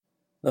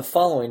The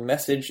following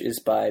message is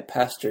by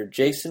Pastor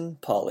Jason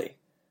Pauley.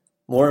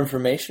 More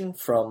information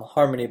from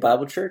Harmony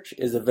Bible Church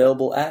is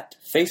available at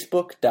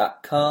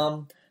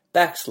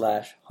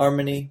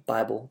facebook.com/Harmony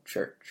Bible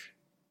Church.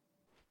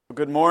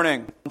 Good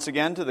morning once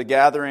again to the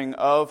gathering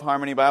of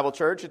Harmony Bible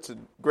Church. It's a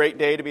great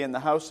day to be in the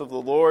house of the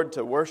Lord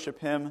to worship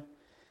Him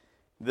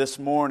this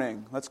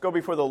morning. Let's go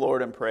before the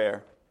Lord in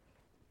prayer.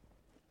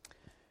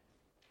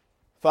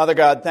 Father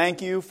God, thank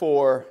you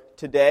for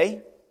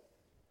today.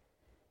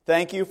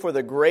 Thank you for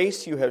the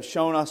grace you have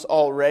shown us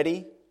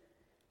already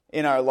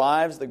in our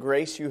lives, the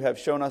grace you have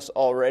shown us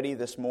already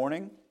this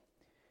morning.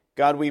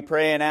 God, we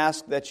pray and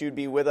ask that you'd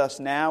be with us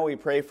now. We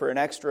pray for an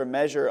extra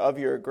measure of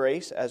your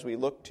grace as we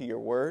look to your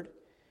word.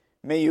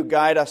 May you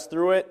guide us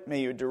through it. May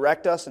you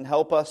direct us and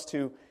help us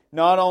to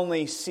not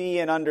only see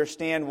and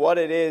understand what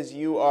it is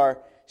you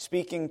are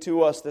speaking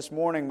to us this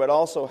morning, but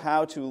also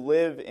how to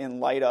live in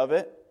light of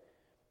it.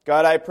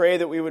 God, I pray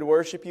that we would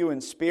worship you in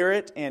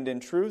spirit and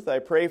in truth. I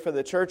pray for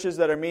the churches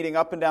that are meeting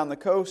up and down the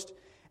coast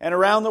and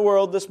around the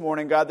world this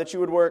morning, God, that you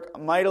would work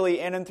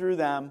mightily in and through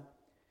them.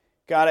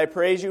 God, I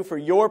praise you for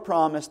your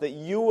promise that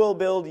you will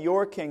build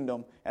your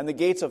kingdom and the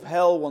gates of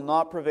hell will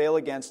not prevail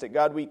against it.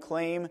 God, we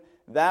claim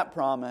that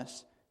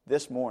promise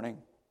this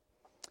morning.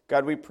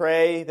 God, we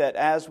pray that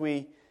as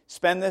we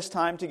spend this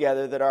time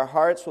together, that our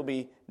hearts will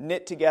be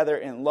knit together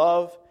in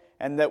love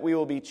and that we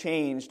will be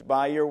changed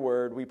by your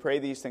word. We pray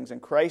these things in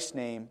Christ's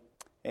name.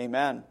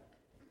 Amen.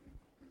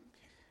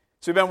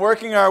 So we've been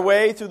working our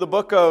way through the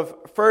book of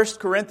 1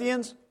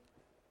 Corinthians.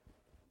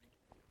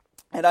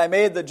 And I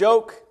made the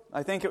joke,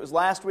 I think it was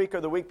last week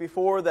or the week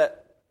before,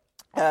 that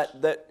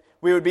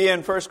we would be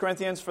in 1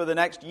 Corinthians for the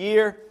next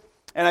year.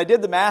 And I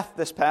did the math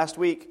this past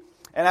week.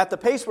 And at the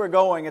pace we're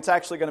going, it's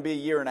actually going to be a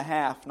year and a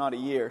half, not a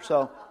year.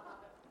 So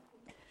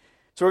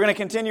we're going to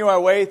continue our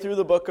way through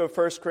the book of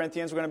 1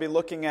 Corinthians. We're going to be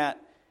looking at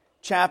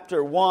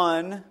chapter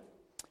 1,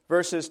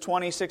 verses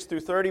 26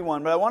 through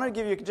 31. But I want to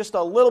give you just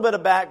a little bit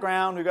of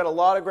background. We've got a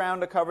lot of ground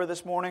to cover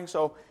this morning,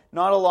 so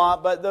not a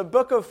lot. But the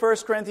book of 1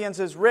 Corinthians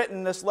is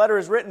written, this letter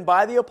is written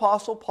by the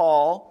Apostle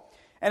Paul,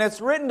 and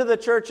it's written to the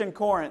church in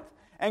Corinth.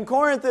 And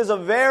Corinth is a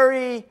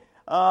very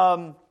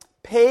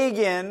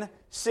pagan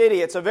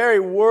city. It's a very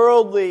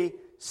worldly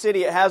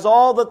city. It has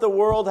all that the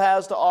world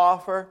has to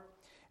offer.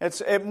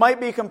 It might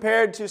be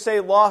compared to, say,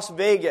 Las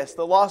Vegas,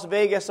 the Las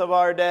Vegas of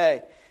our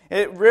day.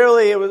 It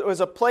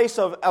was a place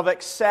of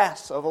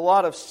excess, of a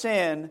lot of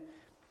sin,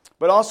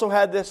 but also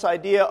had this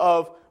idea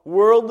of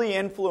worldly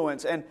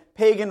influence, and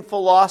pagan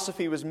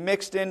philosophy was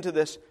mixed into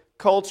this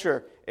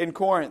culture in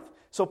Corinth.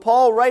 So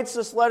Paul writes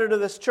this letter to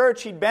this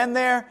church. He'd been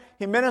there,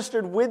 he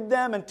ministered with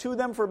them and to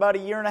them for about a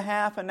year and a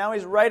half, and now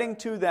he's writing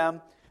to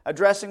them,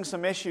 addressing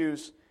some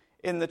issues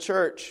in the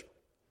church.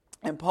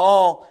 And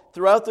Paul,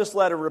 throughout this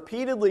letter,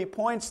 repeatedly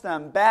points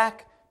them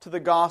back to the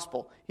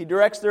gospel. He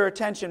directs their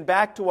attention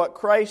back to what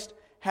Christ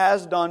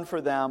has done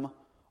for them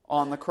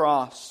on the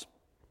cross.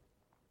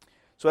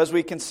 So as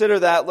we consider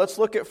that, let's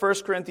look at 1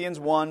 Corinthians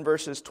 1,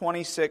 verses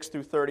 26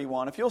 through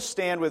 31. If you'll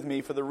stand with me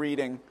for the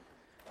reading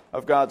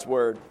of God's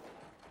Word.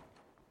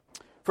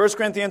 1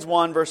 Corinthians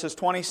 1, verses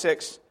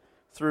 26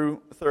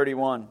 through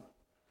 31.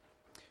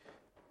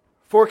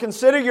 For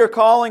consider your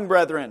calling,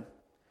 brethren,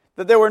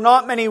 that there were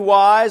not many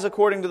wise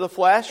according to the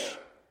flesh,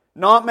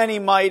 not many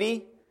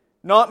mighty,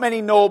 not many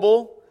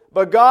noble,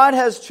 but God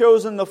has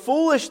chosen the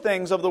foolish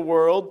things of the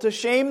world to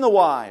shame the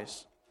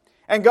wise.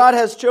 And God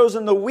has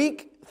chosen the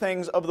weak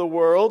things of the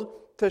world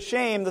to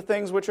shame the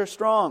things which are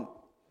strong.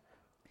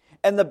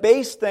 And the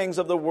base things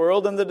of the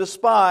world and the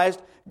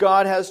despised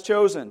God has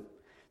chosen.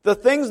 The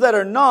things that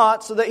are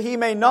not, so that He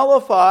may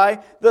nullify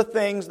the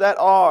things that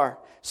are,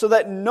 so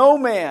that no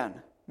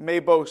man may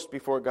boast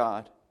before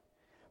God.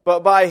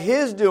 But by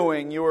His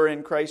doing you are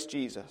in Christ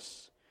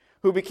Jesus,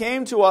 who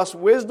became to us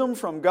wisdom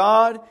from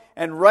God,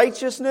 and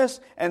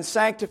righteousness, and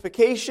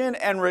sanctification,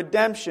 and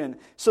redemption,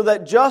 so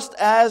that just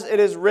as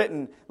it is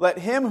written, let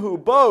him who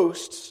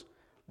boasts,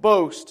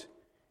 boast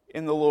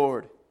in the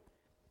Lord.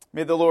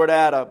 May the Lord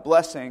add a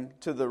blessing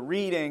to the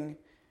reading,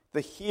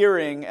 the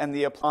hearing, and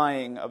the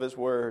applying of His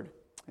Word.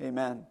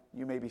 Amen.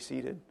 You may be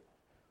seated.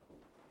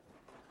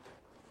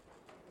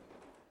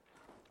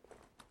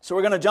 So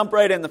we're going to jump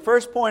right in. The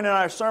first point in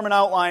our sermon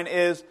outline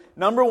is,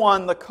 number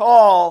one, the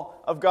call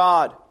of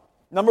God.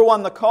 Number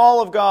one, the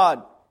call of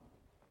God.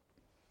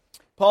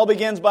 Paul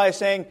begins by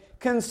saying,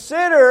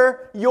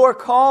 consider your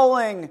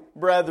calling,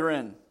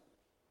 brethren.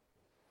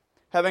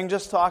 Having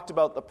just talked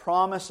about the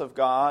promise of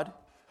God,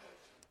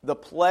 the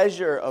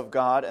pleasure of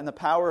God, and the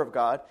power of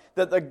God,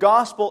 that the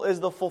gospel is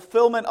the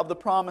fulfillment of the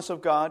promise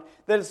of God,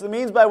 that it's the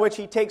means by which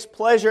He takes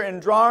pleasure in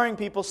drawing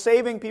people,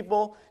 saving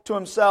people to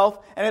Himself,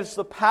 and it's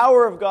the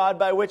power of God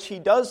by which He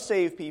does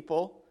save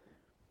people.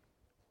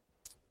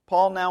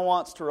 Paul now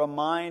wants to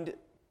remind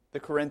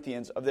the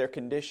Corinthians of their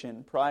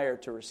condition prior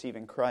to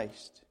receiving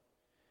Christ.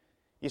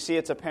 You see,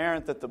 it's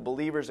apparent that the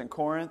believers in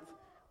Corinth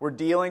were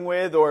dealing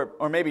with, or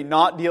maybe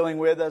not dealing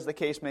with, as the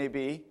case may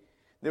be,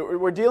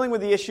 we're dealing with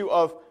the issue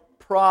of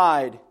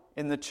pride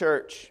in the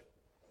church.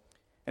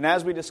 And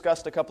as we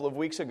discussed a couple of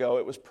weeks ago,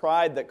 it was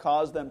pride that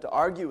caused them to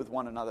argue with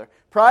one another.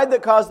 Pride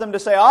that caused them to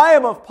say, I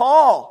am of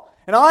Paul,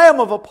 and I am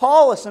of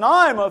Apollos, and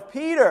I am of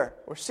Peter,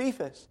 or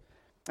Cephas.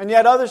 And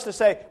yet others to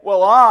say,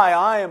 well,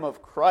 I am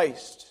of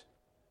Christ.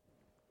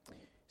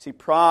 See,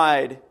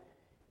 pride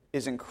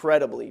is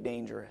incredibly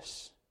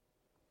dangerous.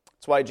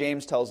 That's why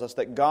James tells us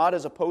that God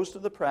is opposed to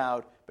the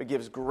proud, but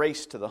gives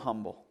grace to the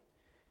humble.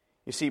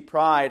 You see,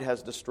 pride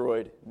has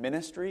destroyed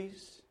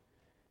ministries,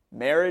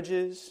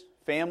 marriages,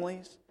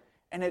 families,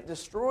 and it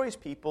destroys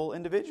people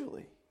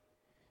individually.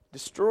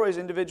 Destroys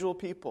individual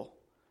people.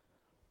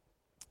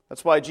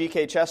 That's why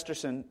G.K.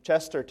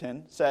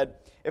 Chesterton said,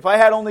 if I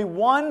had only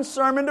one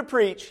sermon to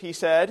preach, he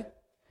said,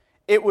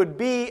 it would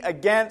be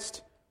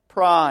against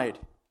pride.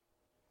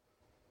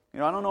 I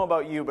don't know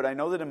about you, but I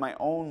know that in my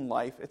own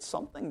life, it's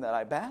something that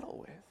I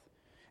battle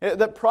with.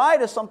 That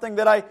pride is something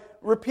that I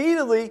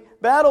repeatedly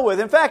battle with.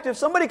 In fact, if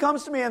somebody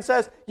comes to me and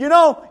says, you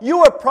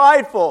are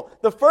prideful,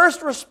 the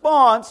first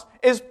response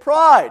is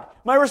pride.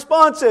 My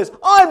response is,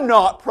 I'm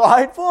not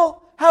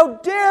prideful. How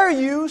dare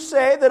you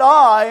say that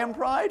I am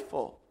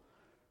prideful?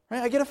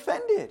 Right? I get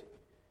offended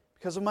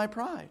because of my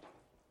pride.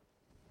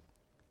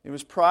 It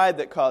was pride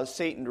that caused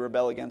Satan to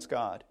rebel against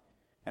God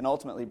and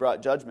ultimately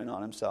brought judgment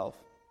on himself.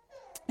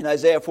 In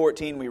Isaiah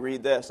 14, we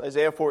read this.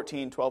 Isaiah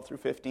 14, 12 through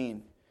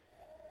 15.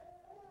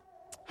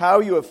 How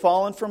you have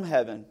fallen from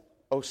heaven,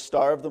 O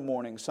star of the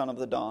morning, son of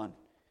the dawn.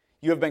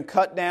 You have been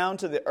cut down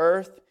to the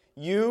earth,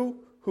 you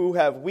who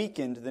have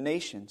weakened the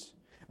nations.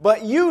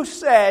 But you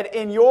said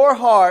in your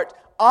heart,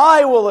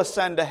 I will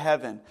ascend to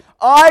heaven.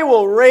 I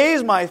will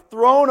raise my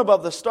throne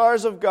above the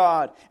stars of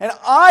God, and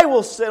I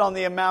will sit on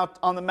the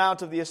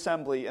mount of the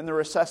assembly in the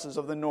recesses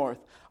of the north.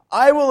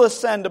 I will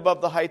ascend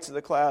above the heights of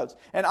the clouds,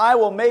 and I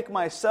will make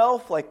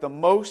myself like the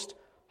Most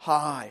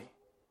High.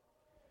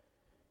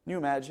 Can you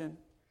imagine?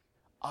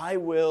 I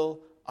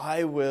will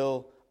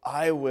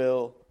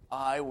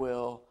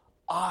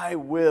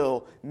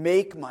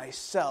make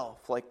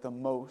myself like the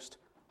Most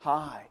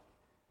High.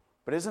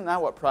 But isn't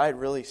that what pride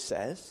really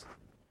says?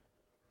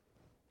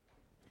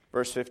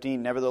 Verse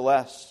 15,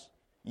 nevertheless,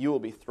 you will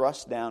be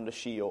thrust down to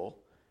Sheol,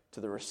 to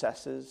the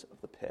recesses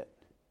of the pit.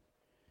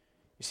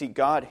 You see,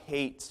 God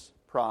hates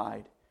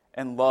pride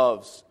and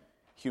loves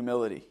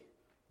humility.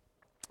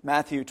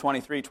 Matthew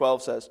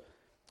 23:12 says,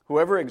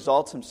 whoever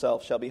exalts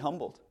himself shall be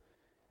humbled,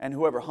 and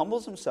whoever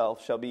humbles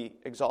himself shall be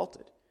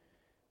exalted.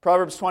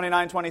 Proverbs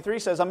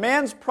 29:23 says, a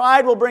man's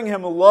pride will bring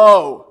him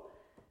low,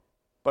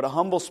 but a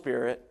humble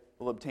spirit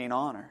will obtain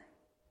honor.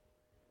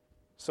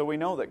 So we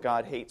know that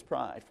God hates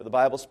pride, for the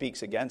Bible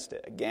speaks against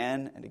it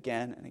again and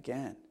again and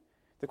again.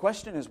 The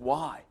question is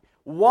why?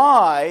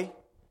 Why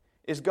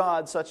is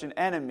God such an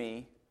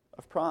enemy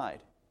of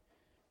pride?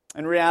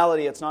 In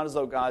reality, it's not as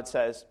though God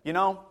says, you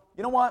know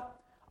what?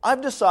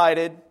 I've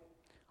decided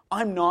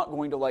I'm not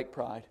going to like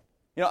pride.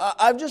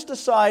 I've just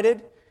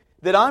decided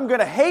that I'm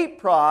going to hate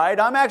pride.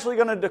 I'm actually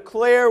going to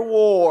declare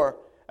war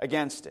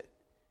against it.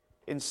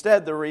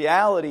 Instead, the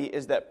reality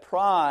is that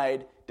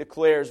pride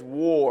declares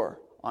war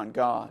on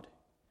God.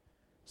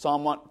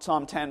 Psalm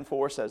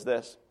 10:4 says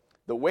this,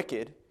 the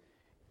wicked,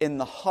 in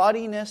the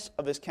haughtiness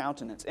of his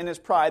countenance, in his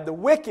pride, the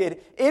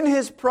wicked, in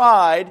his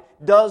pride,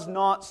 does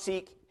not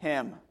seek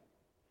him.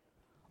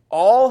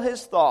 All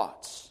his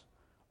thoughts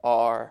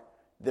are,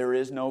 there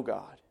is no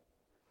God.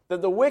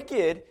 That the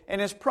wicked, in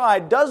his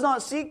pride, does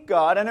not seek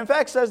God, and in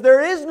fact says,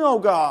 there is no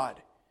God.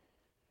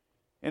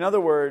 In other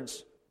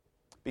words,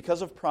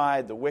 because of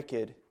pride, the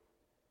wicked,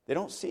 they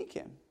don't seek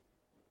him.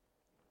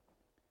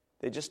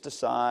 They just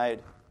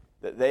decide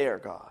that they are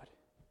God.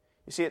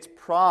 You see, it's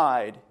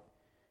pride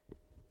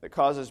that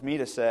causes me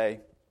to say,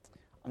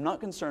 I'm not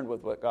concerned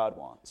with what God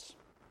wants.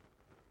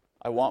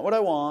 I want what I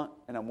want,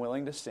 and I'm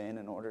willing to sin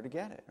in order to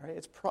get it. Right?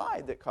 It's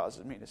pride that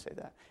causes me to say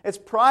that. It's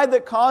pride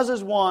that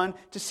causes one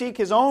to seek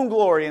his own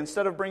glory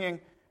instead of bringing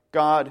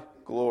God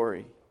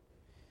glory.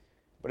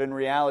 But in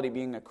reality,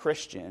 being a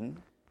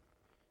Christian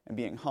and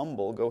being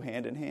humble go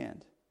hand in hand.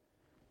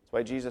 That's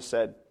why Jesus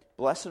said,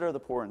 blessed are the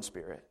poor in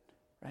spirit,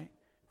 right?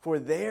 For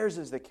theirs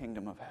is the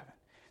kingdom of heaven.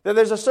 That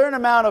there's a certain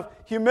amount of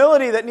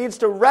humility that needs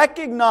to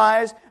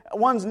recognize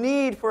one's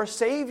need for a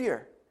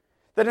Savior.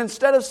 That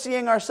instead of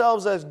seeing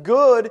ourselves as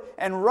good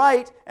and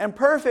right and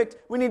perfect,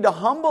 we need to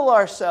humble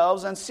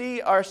ourselves and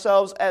see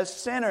ourselves as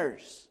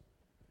sinners.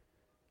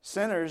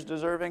 Sinners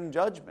deserving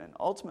judgment,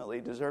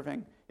 ultimately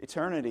deserving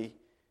eternity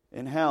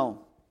in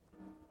hell.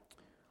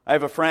 I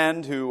have a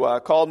friend who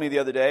called me the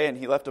other day and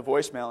he left a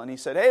voicemail and he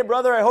said, hey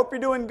brother, I hope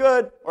you're doing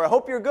good, or I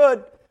hope you're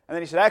good. And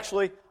then he said,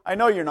 actually, I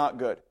know you're not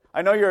good.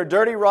 I know you're a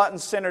dirty, rotten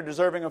sinner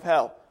deserving of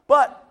hell.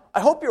 But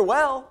I hope you're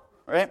well,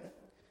 right?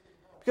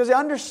 Because he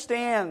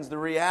understands the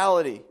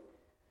reality.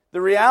 The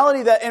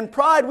reality that in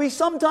pride we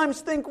sometimes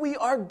think we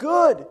are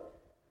good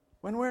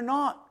when we're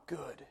not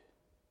good.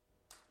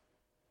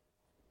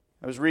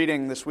 I was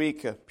reading this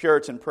week a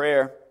Puritan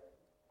prayer.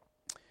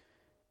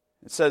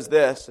 It says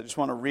this, I just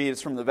want to read,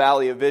 it's from the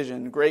Valley of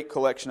Vision, great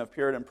collection of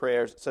Puritan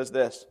prayers. It says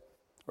this,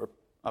 or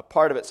a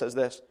part of it says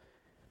this.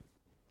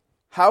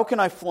 How can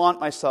I flaunt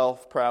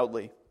myself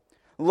proudly?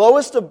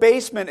 Lowest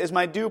abasement is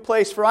my due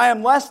place, for I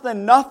am less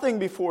than nothing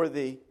before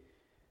thee.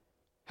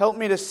 Help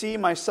me to see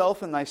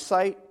myself in thy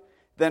sight,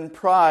 then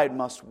pride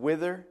must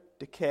wither,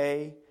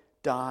 decay,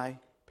 die,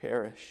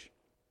 perish.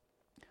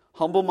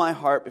 Humble my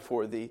heart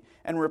before thee,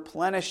 and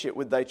replenish it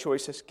with thy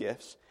choicest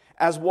gifts.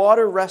 As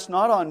water rests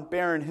not on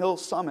barren hill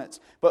summits,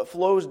 but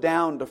flows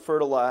down to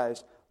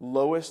fertilize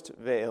lowest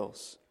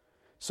vales,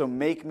 so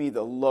make me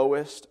the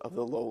lowest of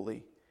the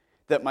lowly,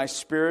 that my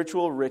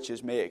spiritual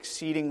riches may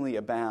exceedingly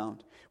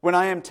abound. When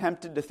I am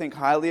tempted to think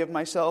highly of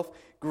myself,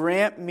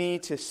 grant me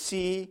to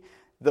see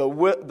the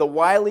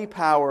wily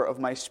power of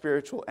my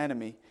spiritual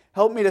enemy.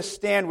 Help me to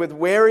stand with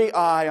wary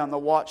eye on the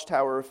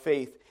watchtower of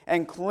faith,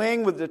 and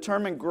cling with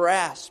determined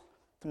grasp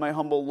to my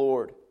humble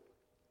Lord.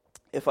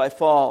 If I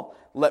fall,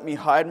 let me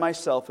hide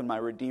myself in my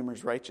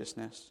Redeemer's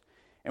righteousness.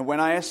 And when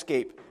I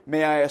escape,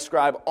 may I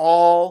ascribe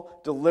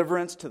all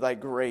deliverance to thy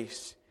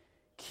grace.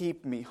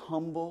 Keep me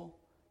humble,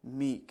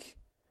 meek,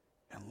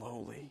 and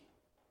lowly.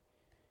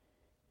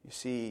 You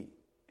see,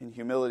 in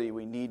humility,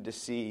 we need to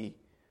see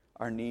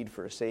our need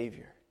for a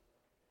Savior.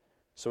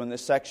 So in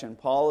this section,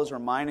 Paul is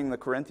reminding the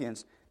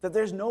Corinthians that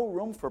there's no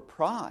room for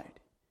pride.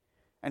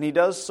 And he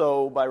does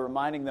so by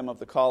reminding them of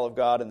the call of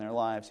God in their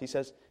lives. He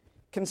says,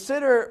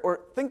 consider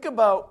or think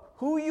about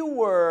who you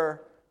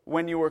were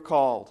when you were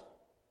called.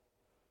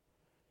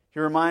 He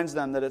reminds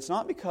them that it's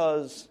not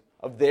because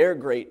of their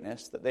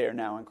greatness that they are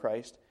now in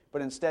Christ,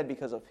 but instead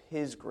because of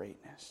His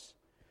greatness.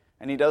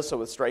 And he does so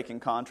with striking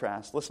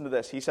contrast. Listen to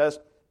this. He says,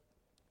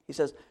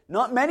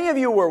 not many of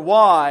you were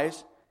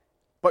wise,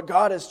 but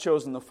God has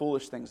chosen the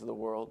foolish things of the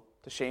world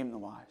to shame the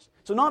wise.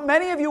 So not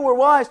many of you were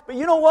wise, but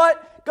you know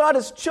what? God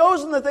has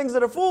chosen the things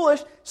that are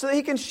foolish so that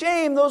He can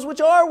shame those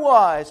which are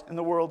wise in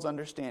the world's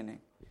understanding.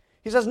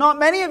 He says, not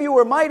many of you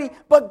were mighty,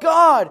 but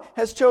God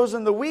has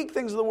chosen the weak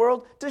things of the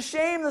world to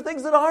shame the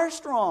things that are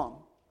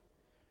strong.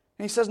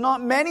 And he says,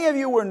 not many of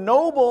you were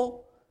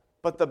noble,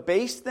 but the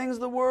base things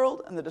of the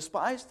world and the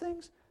despised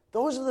things,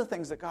 those are the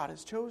things that God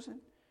has chosen.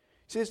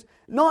 He says,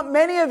 not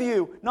many of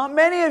you,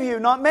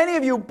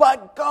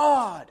 but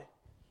God.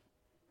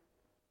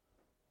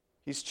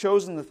 He's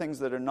chosen the things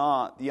that are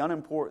not, the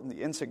unimportant,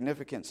 the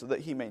insignificant, so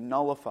that He may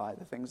nullify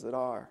the things that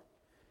are.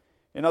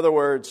 In other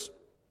words,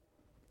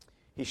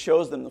 He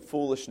shows them the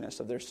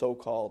foolishness of their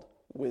so-called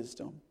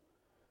wisdom.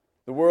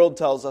 The world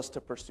tells us to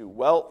pursue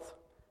wealth,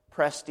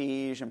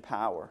 prestige, and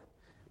power.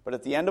 But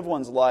at the end of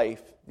one's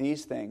life,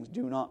 these things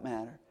do not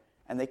matter,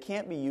 and they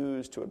can't be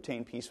used to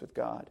obtain peace with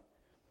God.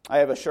 I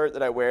have a shirt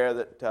that I wear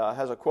that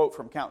has a quote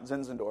from Count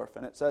Zinzendorf,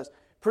 and it says,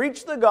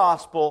 preach the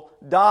gospel,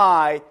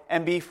 die,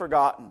 and be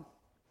forgotten.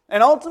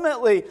 And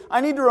ultimately,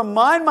 I need to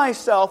remind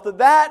myself that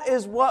that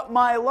is what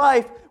my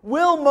life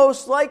will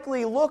most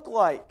likely look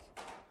like.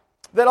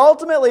 That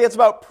ultimately it's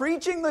about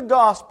preaching the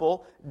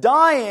gospel,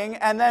 dying,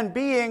 and then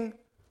being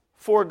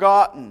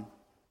forgotten.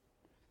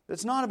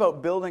 It's not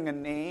about building a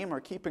name or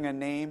keeping a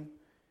name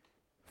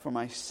for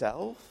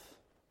myself.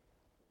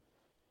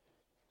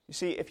 You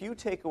see, if you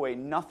take away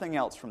nothing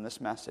else from this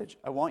message,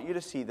 I want you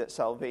to see that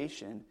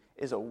salvation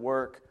is a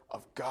work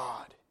of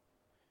God.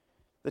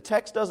 The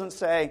text doesn't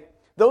say,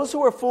 those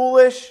who are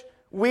foolish,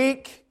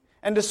 weak,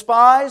 and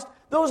despised,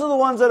 those are the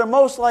ones that are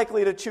most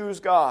likely to choose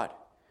God.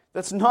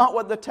 That's not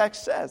what the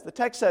text says. The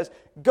text says,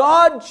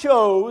 God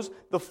chose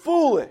the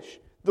foolish,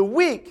 the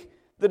weak,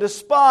 the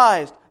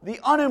despised, the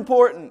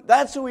unimportant.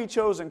 That's who He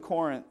chose in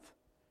Corinth.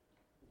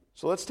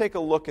 So let's take a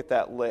look at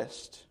that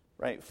list,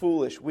 right?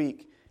 Foolish,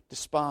 weak,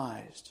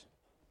 despised.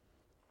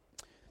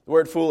 The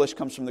word foolish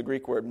comes from the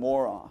Greek word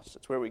moros.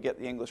 It's where we get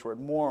the English word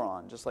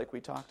moron, just like we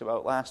talked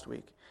about last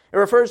week. It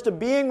refers to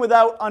being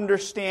without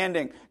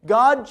understanding.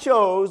 God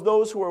chose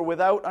those who are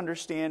without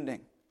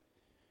understanding.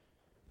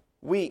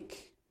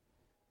 Weak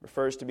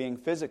refers to being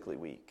physically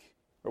weak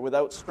or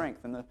without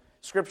strength. In the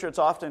Scripture, it's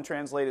often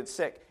translated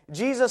sick.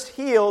 Jesus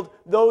healed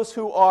those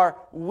who are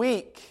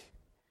weak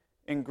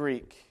in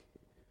Greek,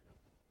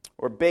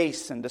 or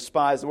base and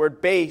despised. The word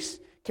base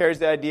carries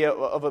the idea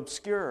of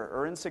obscure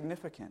or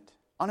insignificant,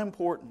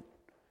 unimportant.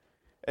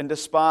 And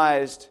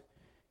despised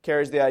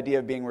carries the idea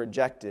of being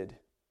rejected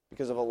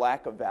because of a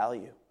lack of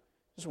value.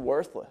 Just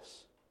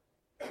worthless,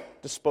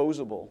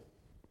 disposable.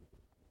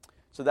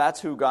 So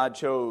that's who God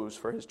chose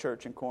for His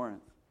church in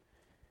Corinth.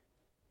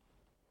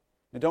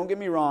 Now don't get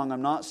me wrong,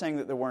 I'm not saying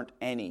that there weren't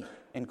any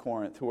in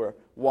Corinth who were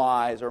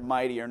wise or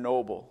mighty or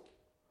noble.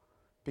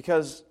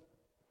 Because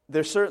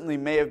there certainly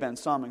may have been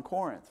some in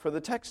Corinth. For the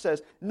text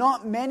says,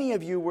 not many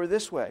of you were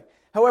this way.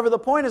 However, the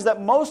point is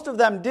that most of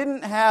them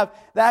didn't have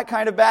that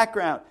kind of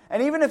background.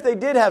 And even if they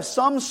did have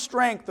some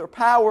strength or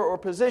power or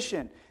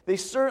position, they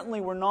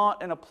certainly were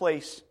not in a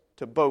place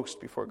to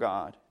boast before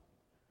God.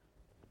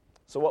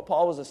 So what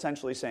Paul was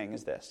essentially saying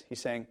is this.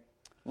 He's saying,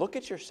 look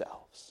at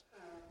yourselves.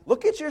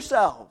 Look at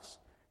yourselves.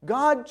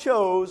 God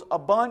chose a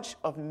bunch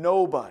of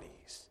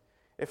nobodies,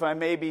 if I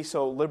may be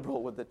so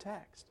liberal with the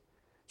text.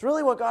 It's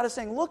really what God is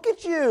saying. Look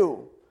at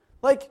you.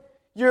 Like,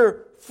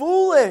 you're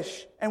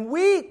foolish and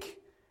weak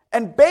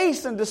and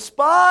base and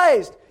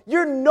despised.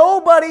 You're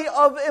nobody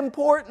of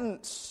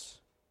importance.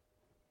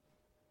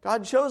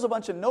 God chose a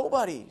bunch of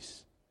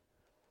nobodies.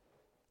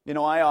 You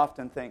know, I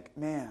often think,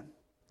 man,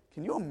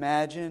 can you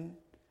imagine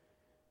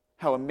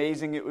how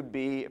amazing it would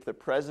be if the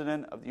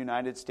President of the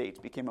United States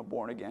became a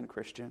born-again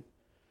Christian?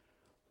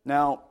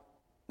 Now,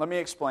 let me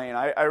explain.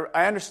 I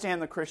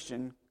understand the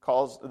Christian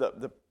calls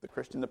the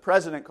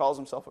President calls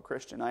himself a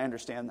Christian. I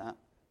understand that.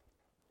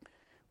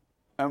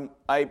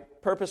 I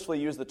purposefully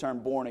use the term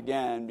born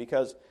again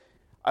because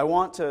I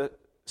want to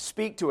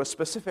speak to a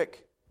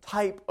specific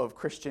type of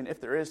Christian,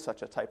 if there is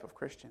such a type of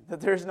Christian.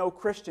 That there is no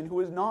Christian who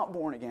is not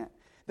born again.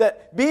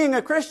 That being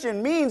a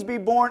Christian means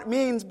being born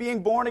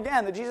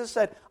again. That Jesus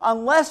said,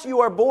 unless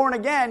you are born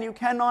again, you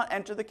cannot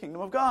enter the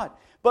kingdom of God.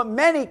 But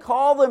many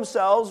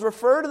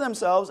refer to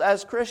themselves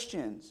as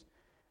Christians,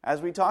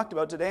 as we talked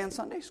about today in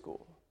Sunday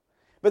school.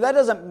 But that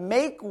doesn't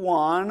make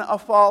one a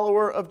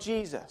follower of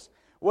Jesus.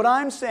 What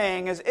I'm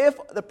saying is, if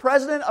the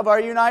President of our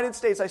United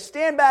States, I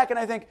stand back and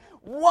I think,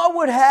 what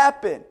would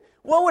happen?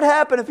 What would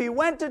happen if he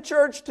went to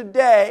church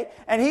today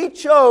and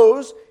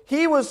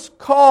he was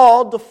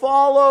called to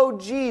follow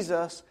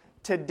Jesus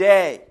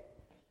today,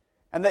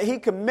 and that he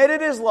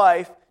committed his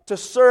life to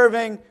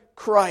serving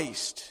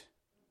Christ?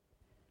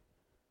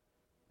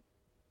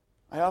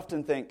 I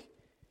often think,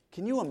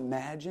 can you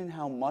imagine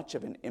how much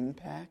of an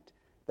impact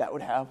that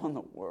would have on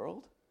the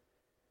world?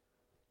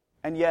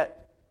 And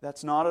yet,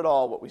 that's not at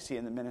all what we see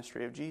in the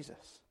ministry of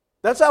Jesus.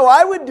 That's how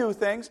I would do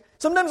things.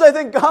 Sometimes I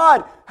think,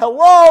 God,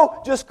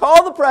 hello, just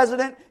call the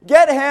President,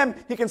 get him.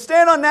 He can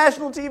stand on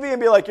national TV and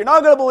be like, you're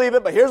not going to believe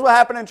it, but here's what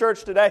happened in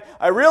church today.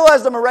 I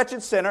realized I'm a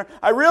wretched sinner.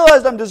 I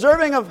realized I'm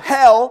deserving of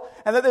hell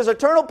and that there's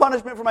eternal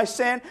punishment for my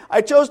sin.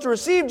 I chose to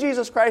receive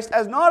Jesus Christ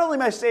as not only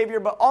my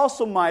Savior, but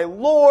also my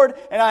Lord,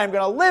 and I am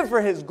going to live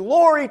for His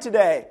glory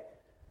today.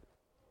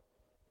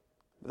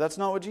 But that's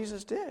not what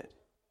Jesus did.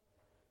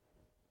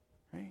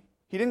 Right?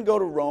 He didn't go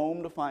to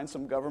Rome to find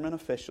some government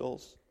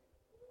officials.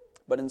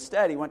 But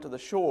instead, he went to the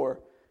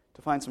shore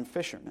to find some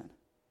fishermen.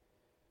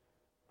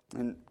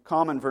 In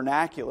common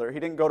vernacular,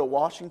 he didn't go to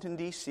Washington,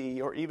 D.C.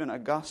 or even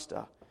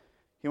Augusta.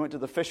 He went to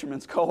the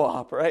fishermen's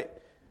co-op, right?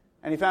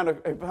 And he found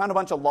a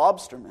bunch of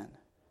lobstermen,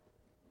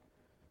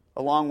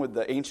 along with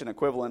the ancient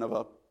equivalent of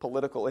a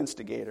political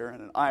instigator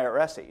and an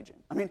IRS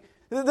agent. I mean,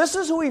 this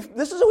is who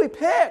he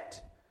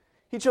picked.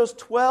 He chose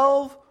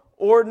 12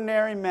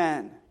 ordinary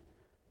men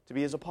to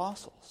be his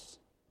apostles.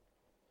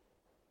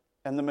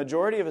 And the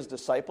majority of his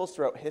disciples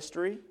throughout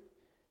history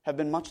have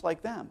been much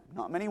like them.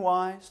 Not many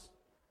wise,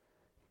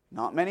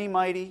 not many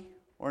mighty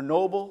or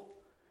noble,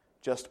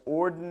 just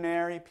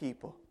ordinary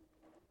people.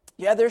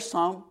 Yeah, there's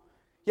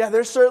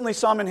certainly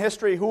some in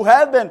history who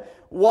have been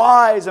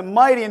wise and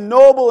mighty and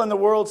noble in the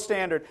world's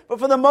standard. But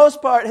for the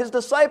most part, his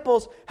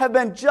disciples have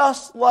been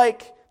just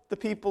like the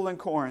people in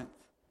Corinth.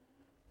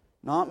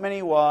 Not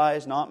many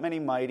wise, not many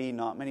mighty,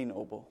 not many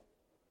noble.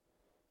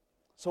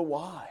 So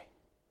why?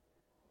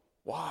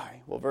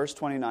 Why? Well, verse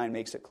 29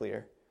 makes it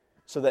clear.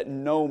 So that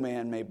no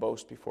man may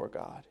boast before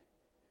God.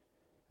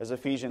 As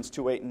Ephesians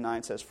 2:8 and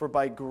 9 says, for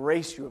by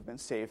grace you have been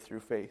saved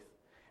through faith.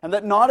 And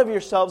that not of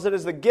yourselves, it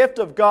is the gift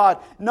of God,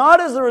 not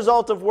as the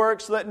result of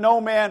works, so that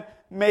no man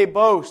may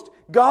boast.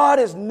 God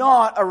is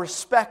not a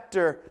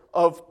respecter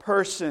of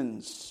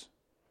persons.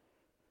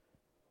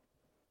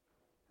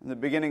 And the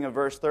beginning of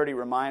verse 30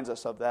 reminds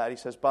us of that. He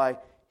says, by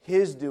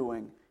His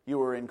doing, you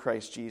are in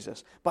Christ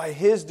Jesus. By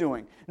His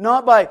doing.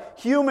 Not by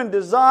human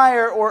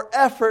desire or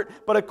effort,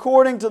 but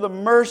according to the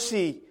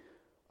mercy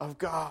of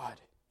God.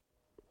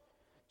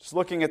 Just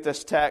looking at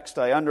this text,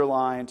 I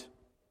underlined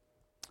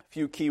a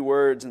few key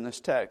words in this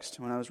text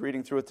when I was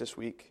reading through it this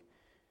week.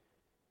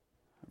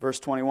 Verse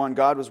 21,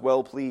 God was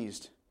well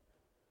pleased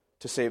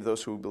to save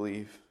those who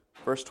believe.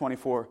 Verse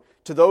 24,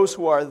 to those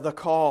who are the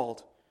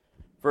called.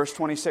 Verse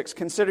 26,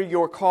 consider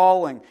your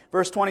calling.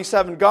 Verse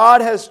 27, God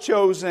has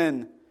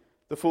chosen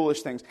the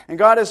foolish things. And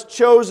God has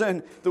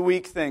chosen the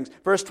weak things.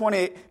 Verse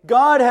 28,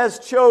 God has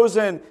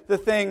chosen the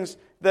things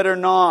that are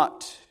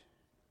not.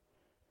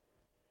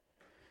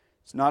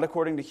 It's not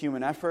according to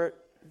human effort,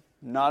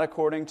 not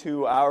according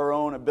to our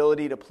own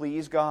ability to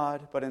please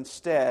God, but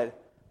instead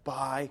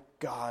by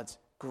God's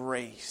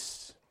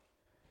grace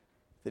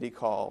that He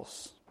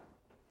calls.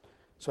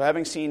 So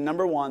having seen,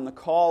 number one, the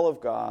call of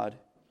God,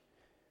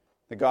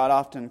 that God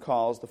often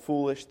calls the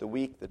foolish, the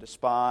weak, the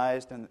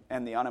despised,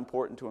 and the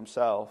unimportant to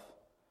Himself,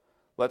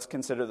 let's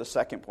consider the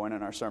second point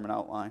in our sermon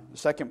outline. The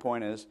second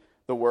point is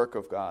the work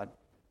of God.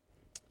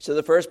 So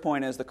the first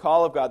point is the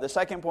call of God. The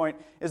second point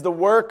is the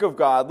work of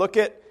God. Look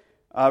at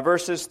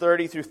verses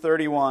 30 through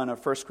 31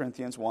 of 1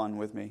 Corinthians 1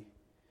 with me.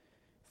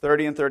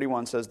 30 and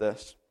 31 says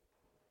this.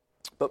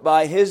 But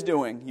by His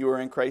doing you are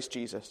in Christ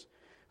Jesus,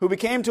 who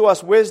became to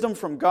us wisdom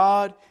from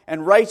God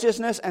and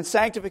righteousness and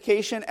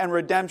sanctification and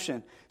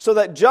redemption, so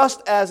that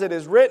just as it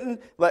is written,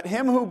 let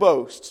him who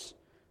boasts,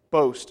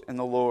 boast in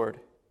the Lord.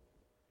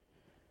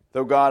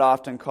 Though God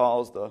often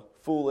calls the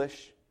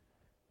foolish,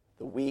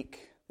 the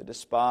weak, the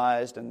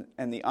despised,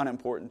 and the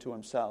unimportant to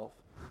Himself,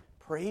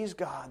 praise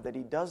God that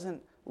He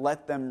doesn't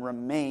let them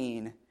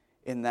remain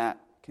in that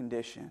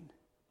condition.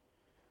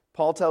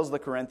 Paul tells the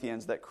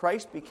Corinthians that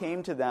Christ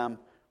became to them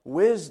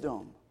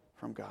wisdom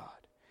from God,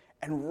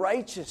 and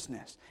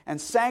righteousness,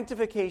 and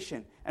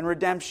sanctification, and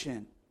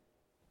redemption.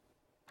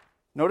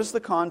 Notice the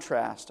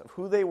contrast of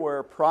who they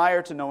were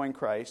prior to knowing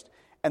Christ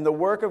and the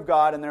work of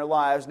God in their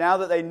lives now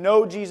that they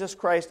know Jesus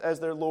Christ as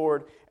their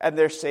Lord and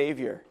their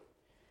Savior.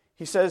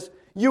 He says,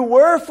 you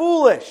were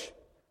foolish,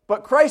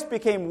 but Christ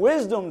became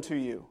wisdom to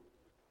you.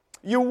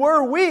 You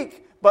were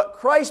weak, but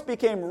Christ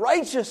became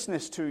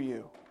righteousness to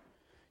you.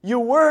 You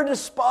were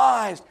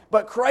despised,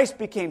 but Christ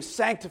became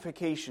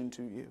sanctification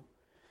to you.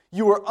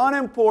 You were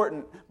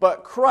unimportant,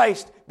 but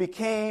Christ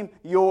became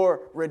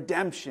your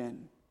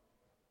redemption.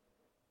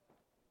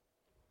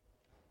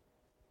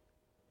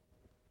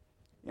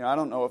 I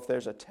don't know if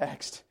there's a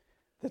text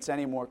that's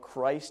any more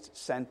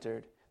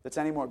Christ-centered, that's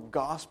any more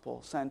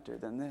gospel-centered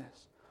than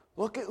this.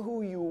 Look at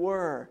who you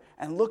were,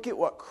 and look at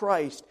what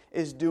Christ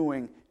is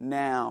doing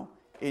now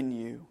in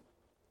you.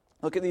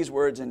 Look at these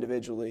words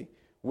individually.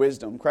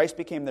 Wisdom. Christ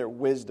became their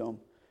wisdom.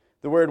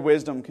 The word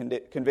wisdom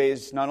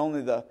conveys not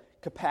only the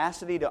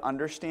capacity to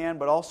understand,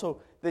 but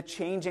also the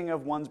changing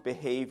of one's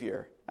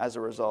behavior as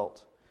a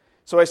result.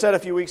 So I said a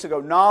few weeks ago,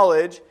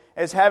 knowledge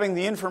is having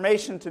the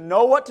information to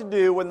know what to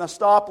do when the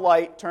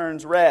stoplight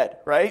turns red,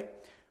 right?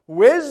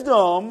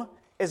 Wisdom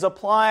is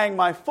applying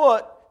my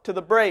foot to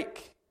the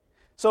brake.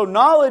 So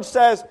knowledge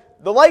says,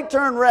 the light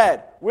turned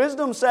red.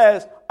 Wisdom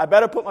says, I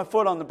better put my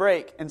foot on the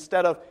brake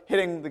instead of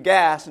hitting the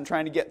gas and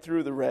trying to get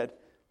through the red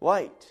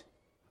light.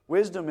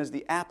 Wisdom is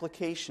the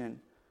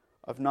application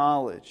of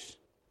knowledge.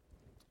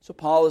 So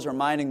Paul is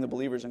reminding the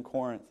believers in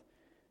Corinth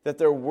that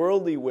their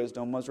worldly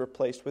wisdom was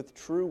replaced with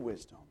true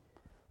wisdom.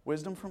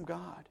 Wisdom from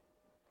God.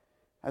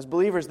 As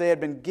believers, they had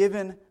been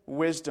given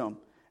wisdom,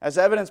 as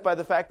evidenced by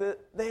the fact that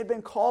they had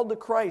been called to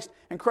Christ,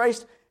 and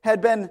Christ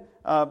had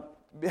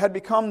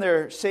become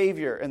their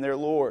Savior and their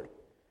Lord.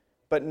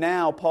 But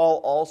now Paul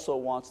also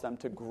wants them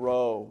to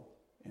grow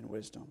in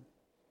wisdom.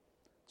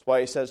 That's why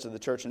he says to the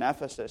church in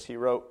Ephesus, he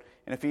wrote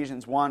in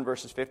Ephesians 1,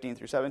 verses 15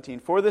 through 17,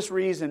 for this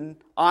reason,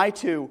 I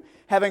too,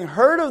 having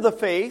heard of the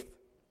faith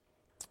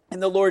in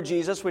the Lord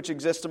Jesus which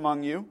exists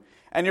among you,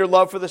 and your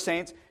love for the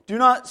saints, do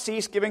not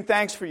cease giving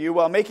thanks for you,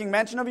 while making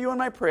mention of you in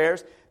my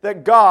prayers,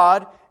 that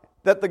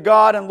the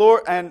God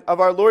and of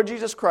our Lord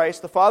Jesus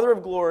Christ, the Father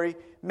of glory,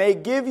 may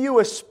give you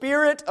a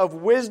spirit of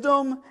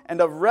wisdom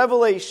and of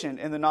revelation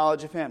in the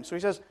knowledge of Him. So he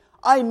says,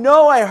 I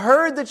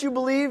heard that you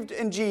believed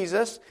in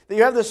Jesus, that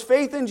you have this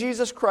faith in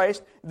Jesus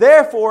Christ.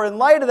 Therefore, in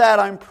light of that,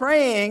 I'm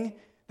praying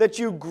that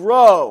you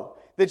grow,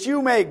 that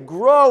you may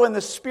grow in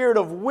the spirit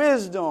of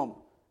wisdom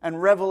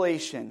and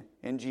revelation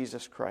in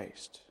Jesus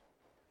Christ.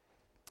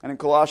 And in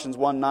Colossians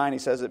 1:9, he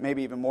says it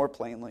maybe even more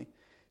plainly.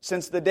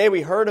 Since the day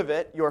we heard of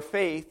it, your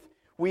faith,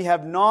 we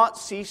have not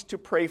ceased to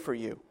pray for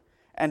you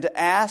and to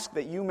ask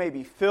that you may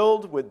be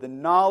filled with the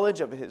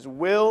knowledge of His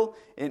will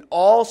in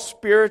all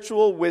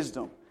spiritual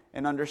wisdom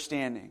and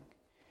understanding.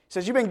 He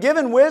says, you've been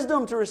given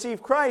wisdom to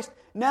receive Christ.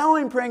 Now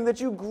I'm praying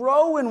that you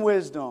grow in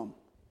wisdom.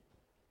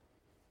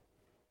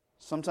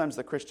 Sometimes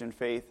the Christian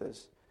faith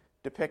is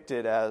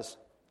depicted as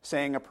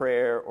saying a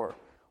prayer or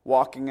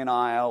walking an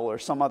aisle or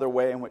some other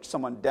way in which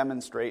someone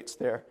demonstrates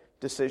their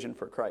decision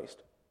for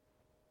Christ.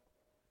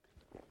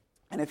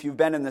 And if you've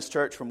been in this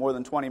church for more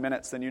than 20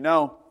 minutes, then you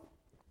know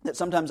that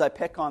sometimes I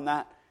pick on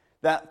that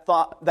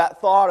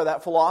thought or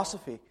that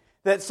philosophy.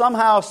 That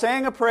somehow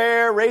saying a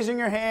prayer, raising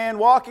your hand,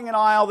 walking an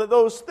aisle, that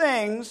those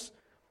things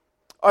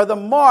are the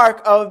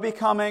mark of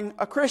becoming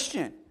a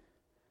Christian.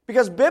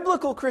 Because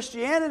biblical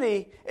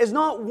Christianity is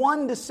not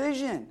one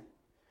decision.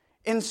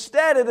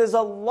 Instead, it is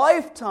a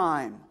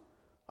lifetime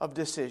of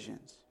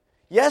decisions.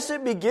 Yes,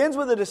 it begins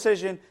with a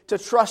decision to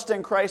trust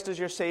in Christ as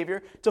your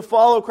Savior, to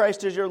follow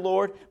Christ as your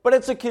Lord, but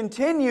it's a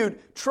continued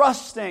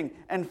trusting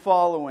and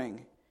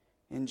following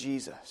in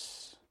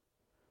Jesus.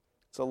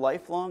 It's a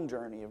lifelong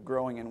journey of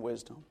growing in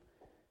wisdom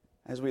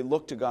as we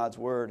look to God's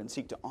Word and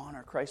seek to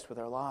honor Christ with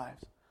our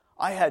lives.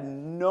 I had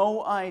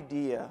no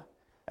idea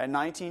at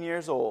 19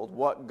 years old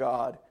what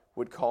God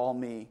would call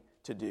me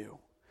to do.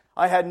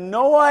 I had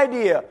no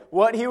idea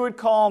what He would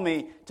call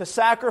me to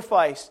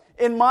sacrifice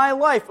in my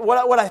life,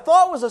 what I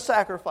thought was a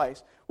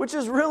sacrifice, which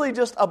is really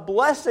just a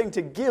blessing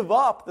to give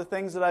up the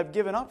things that I've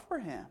given up for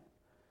Him.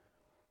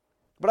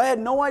 But I had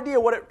no idea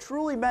what it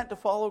truly meant to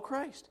follow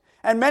Christ.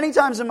 And many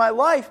times in my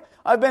life,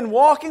 I've been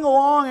walking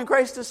along and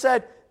Christ has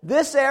said,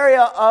 this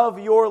area of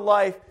your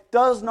life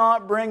does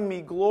not bring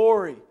me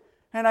glory.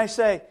 And I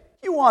say,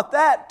 you want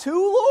that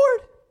too,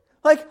 Lord?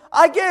 Like,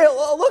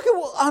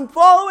 I'm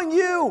following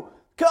you.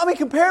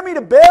 Compare me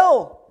to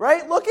Bill,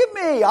 right? Look at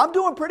me. I'm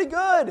doing pretty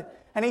good.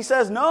 And He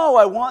says, no,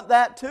 I want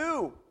that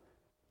too.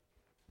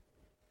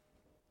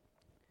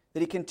 That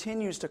He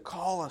continues to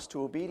call us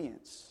to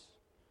obedience.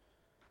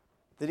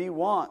 That He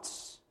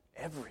wants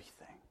everything.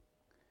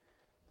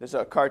 There's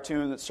a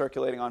cartoon that's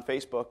circulating on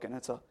Facebook, and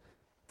it's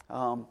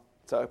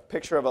a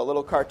picture of a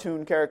little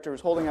cartoon character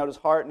who's holding out his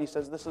heart, and he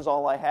says, this is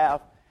all I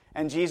have.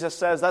 And Jesus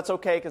says, that's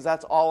okay, because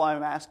that's all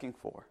I'm asking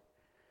for.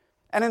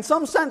 And in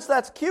some sense,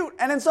 that's cute.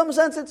 And in some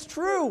sense, it's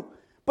true.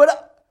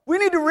 But we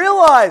need to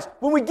realize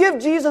when we give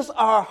Jesus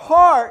our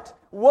heart,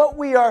 what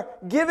we are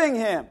giving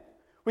Him.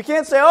 We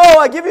can't say, oh,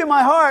 I give you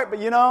my heart, but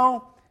you're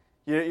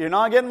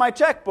not getting my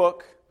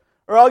checkbook.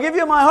 Or I'll give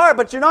you my heart,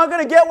 but you're not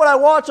going to get what I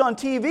watch on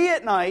TV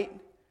at night.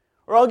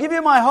 Or I'll give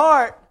you my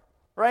heart,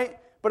 right?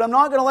 But I'm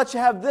not going to let you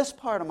have this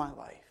part of my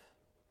life.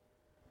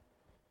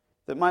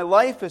 That my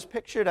life is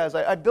pictured as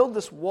I build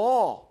this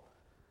wall.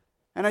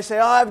 And I say,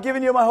 oh, I've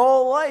given you my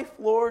whole life,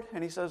 Lord.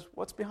 And he says,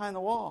 what's behind the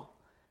wall?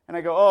 And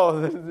I go, oh,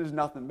 there's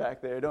nothing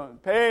back there.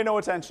 Don't pay no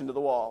attention to the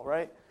wall,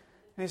 right?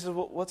 And he says,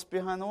 well, what's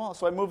behind the wall?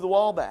 So I move the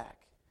wall back.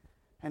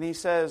 And he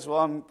says, well,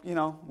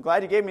 I'm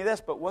glad you gave me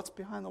this, but what's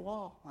behind the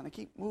wall? And I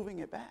keep moving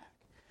it back.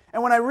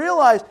 And when I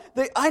realize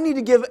that I need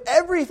to give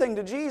everything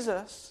to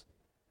Jesus,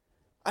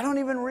 I don't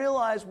even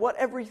realize what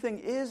everything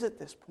is at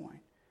this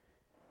point.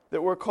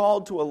 That we're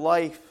called to a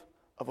life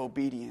of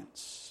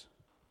obedience.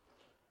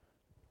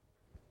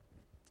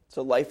 It's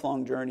a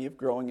lifelong journey of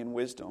growing in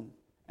wisdom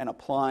and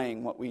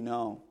applying what we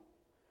know.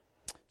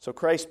 So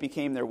Christ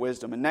became their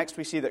wisdom. And next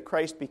we see that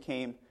Christ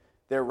became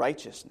their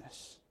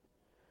righteousness.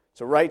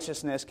 So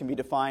righteousness can be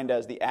defined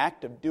as the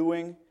act of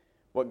doing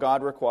what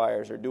God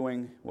requires or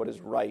doing what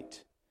is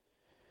right.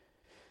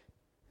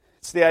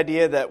 It's the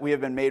idea that we have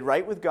been made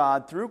right with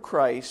God through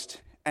Christ,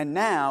 and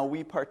now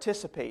we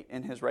participate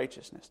in His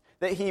righteousness.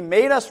 That He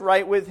made us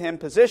right with Him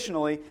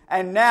positionally,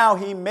 and now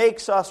He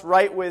makes us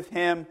right with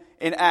Him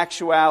in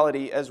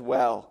actuality as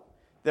well.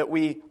 That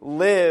we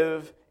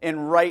live in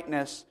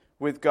rightness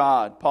with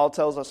God. Paul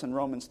tells us in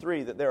Romans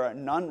 3 that there are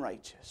none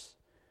righteous,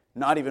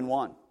 not even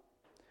one.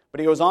 But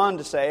he goes on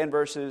to say in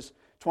verses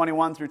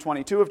 21 through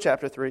 22 of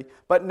chapter 3,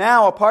 but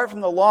now, apart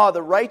from the law,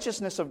 the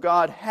righteousness of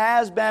God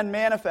has been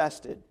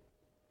manifested,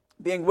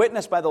 being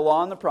witnessed by the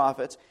law and the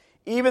prophets,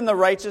 even the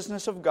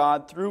righteousness of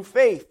God through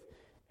faith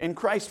in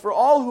Christ for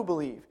all who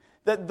believe,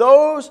 that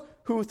those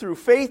who through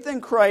faith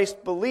in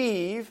Christ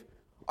believe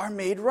are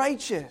made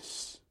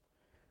righteous.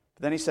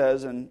 But then he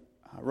says in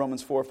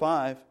Romans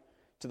 4:5,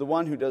 to the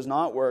one who does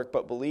not work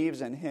but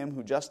believes in Him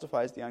who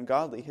justifies the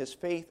ungodly, his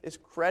faith is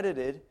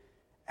credited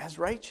as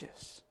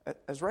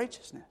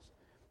righteousness.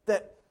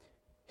 That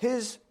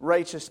His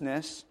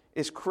righteousness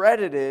is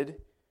credited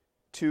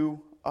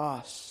to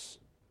us.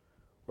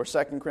 Or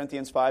 2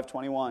 Corinthians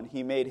 5:21,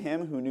 He made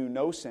Him who knew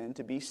no sin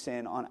to be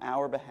sin on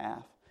our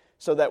behalf,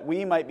 so that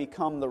we might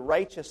become the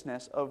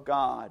righteousness of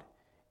God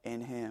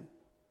in Him.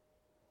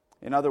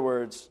 In other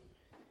words,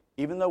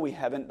 even though we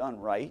haven't done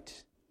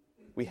right,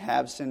 we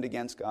have sinned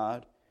against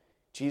God,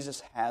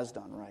 Jesus has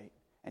done right,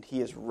 and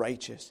He is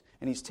righteous,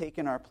 and He's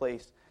taken our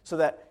place, so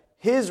that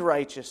His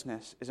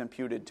righteousness is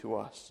imputed to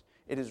us.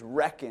 It is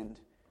reckoned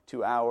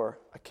to our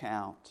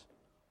account.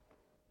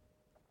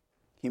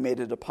 He made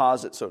a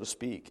deposit, so to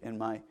speak, in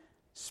my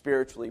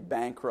spiritually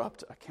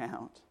bankrupt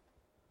account.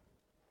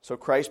 So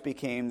Christ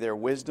became their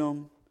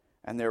wisdom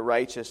and their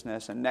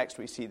righteousness, and next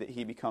we see that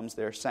He becomes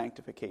their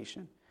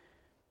sanctification.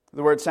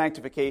 The word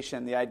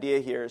sanctification, the idea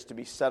here is to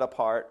be set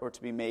apart or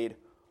to be made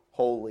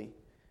holy.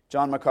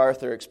 John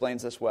MacArthur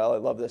explains this well. I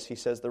love this. He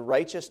says, the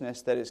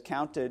righteousness that is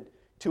counted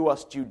to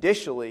us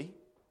judicially,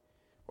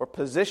 or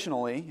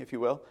positionally, if you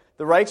will,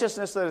 the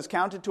righteousness that is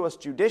counted to us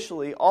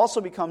judicially also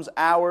becomes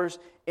ours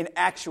in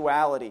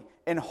actuality,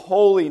 in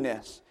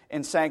holiness,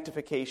 in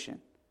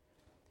sanctification.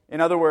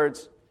 In other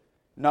words,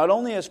 not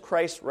only is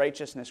Christ's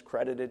righteousness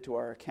credited to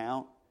our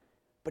account,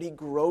 but He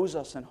grows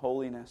us in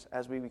holiness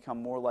as we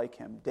become more like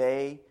Him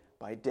day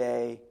by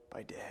day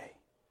by day.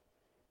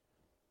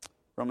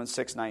 Romans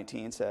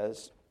 6:19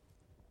 says,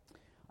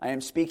 I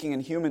am speaking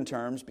in human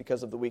terms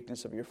because of the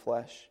weakness of your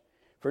flesh.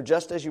 For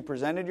just as you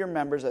presented your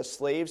members as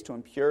slaves to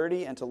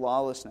impurity and to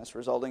lawlessness,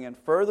 resulting in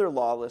further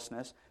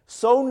lawlessness,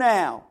 so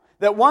now,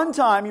 that one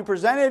time you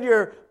presented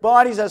your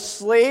bodies as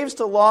slaves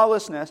to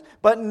lawlessness,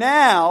 but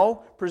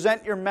now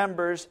present your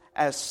members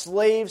as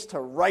slaves to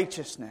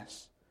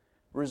righteousness,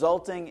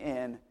 resulting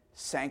in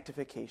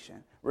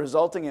sanctification,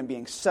 resulting in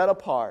being set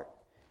apart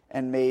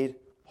and made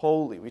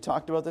holy. We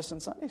talked about this in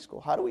Sunday school.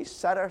 How do we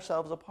set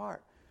ourselves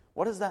apart?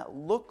 What does that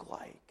look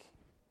like?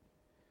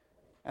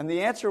 And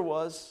the answer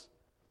was,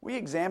 we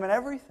examine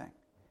everything.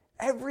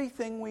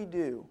 Everything we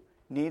do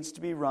needs to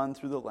be run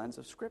through the lens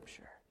of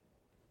Scripture.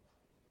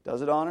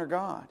 Does it honor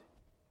God?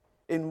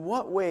 In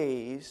what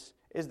ways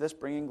is this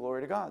bringing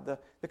glory to God?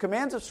 The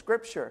commands of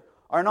Scripture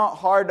are not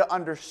hard to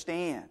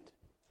understand.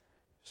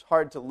 It's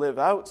hard to live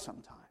out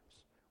sometimes.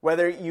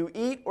 Whether you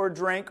eat or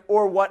drink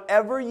or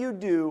whatever you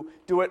do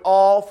it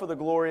all for the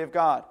glory of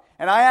God.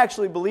 And I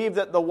actually believe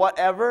that the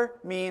whatever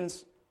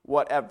means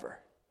whatever.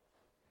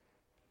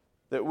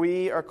 That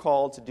we are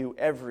called to do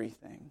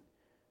everything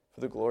for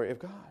the glory of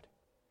God.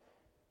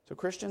 So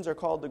Christians are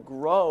called to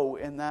grow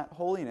in that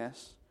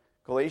holiness.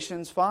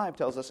 Galatians 5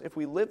 tells us, if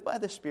we live by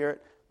the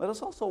Spirit, let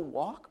us also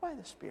walk by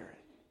the Spirit.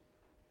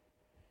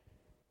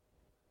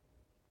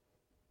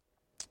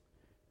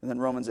 And then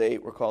Romans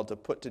 8, we're called to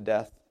put to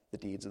death the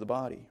deeds of the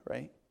body,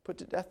 right? Put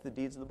to death the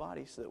deeds of the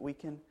body so that we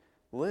can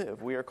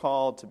live. We are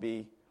called to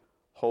be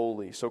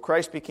holy. So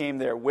Christ became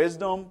their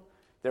wisdom,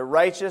 their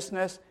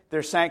righteousness,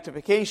 their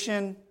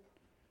sanctification,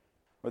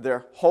 or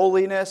their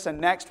holiness. And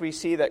next we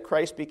see that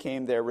Christ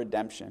became their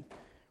redemption.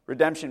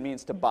 Redemption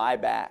means to buy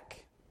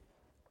back.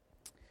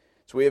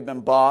 So we have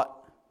been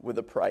bought with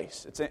a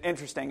price. It's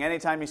interesting.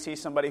 Anytime you see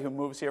somebody who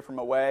moves here from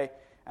away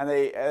and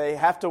they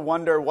have to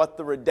wonder what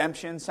the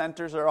redemption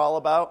centers are all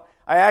about.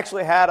 I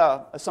actually had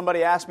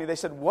somebody ask me, they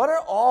said, what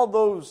are all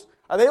those,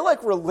 are they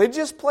like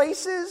religious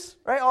places?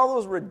 Right? All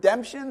those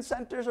redemption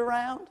centers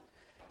around?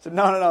 I said,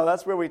 no,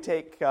 that's where we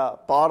take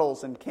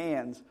bottles and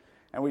cans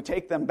and we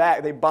take them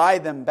back. They buy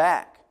them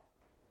back.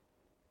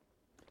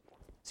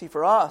 See,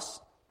 for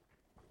us,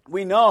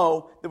 we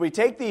know that we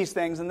take these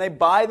things and they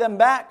buy them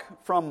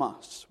back from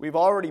us. We've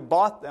already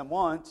bought them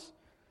once.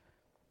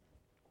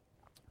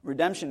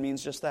 Redemption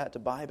means just that, to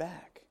buy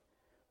back.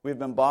 We've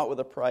been bought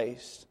with a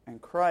price,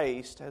 and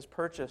Christ has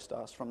purchased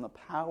us from the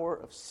power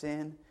of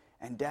sin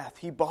and death.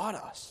 He bought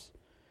us.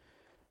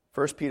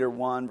 1 Peter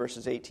 1,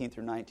 verses 18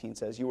 through 19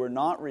 says, "You were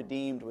not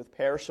redeemed with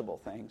perishable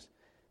things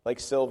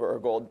like silver or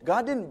gold."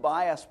 God didn't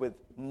buy us with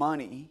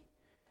money.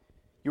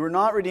 "You were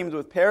not redeemed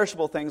with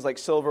perishable things like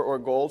silver or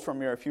gold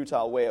from your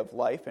futile way of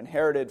life,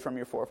 inherited from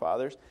your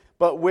forefathers,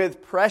 but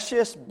with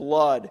precious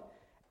blood,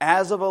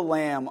 as of a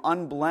lamb,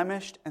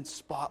 unblemished and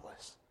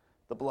spotless,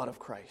 the blood of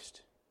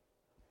Christ."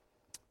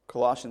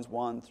 Colossians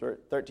 1,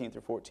 13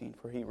 through 14,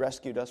 "For he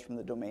rescued us from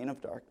the domain of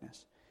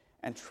darkness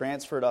and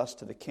transferred us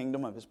to the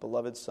kingdom of his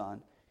beloved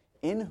Son,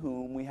 in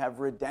whom we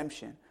have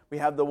redemption." We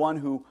have the one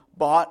who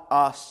bought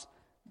us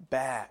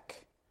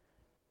back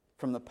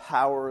from the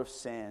power of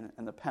sin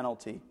and the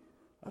penalty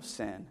of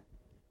sin.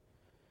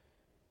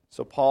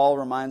 So Paul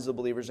reminds the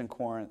believers in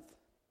Corinth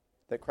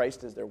that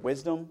Christ is their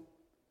wisdom,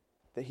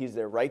 that he's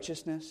their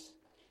righteousness,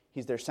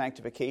 he's their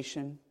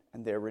sanctification,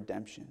 and their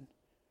redemption.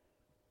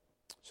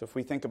 So if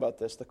we think about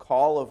this, the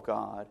call of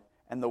God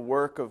and the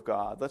work of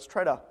God, let's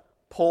try to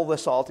pull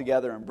this all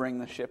together and bring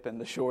the ship in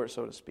the shore,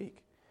 so to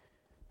speak.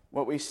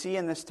 What we see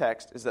in this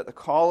text is that the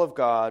call of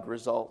God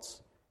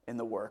results in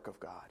the work of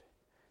God.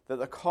 That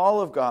the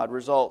call of God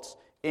results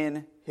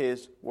in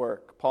his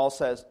work. Paul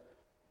says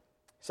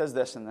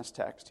this in this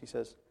text. He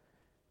says,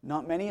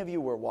 "Not many of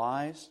you were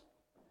wise,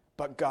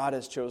 but God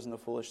has chosen the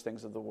foolish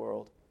things of the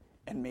world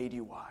and made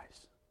you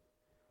wise."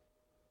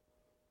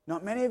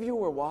 Not many of you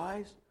were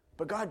wise,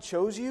 but God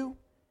chose you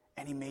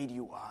and he made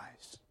you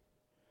wise.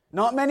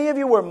 Not many of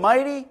you were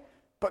mighty,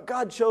 but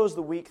God chose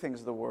the weak things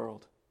of the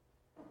world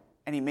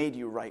and he made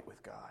you right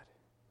with God.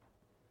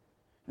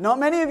 Not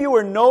many of you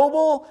were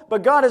noble,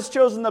 but God has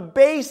chosen the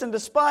base and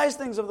despised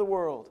things of the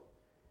world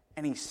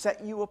and he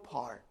set you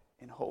apart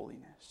in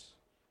holiness.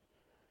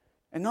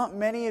 And not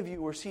many of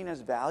you were seen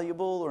as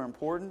valuable or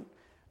important,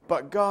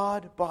 but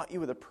God bought you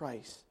with a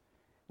price,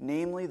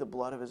 namely the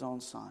blood of his own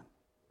Son.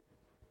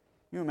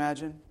 Can you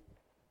imagine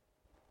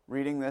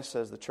reading this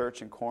as the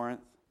church in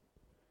Corinth?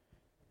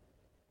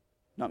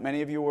 Not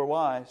many of you were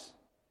wise,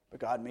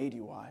 but God made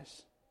you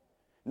wise.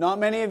 Not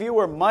many of you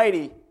were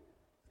mighty,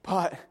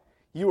 but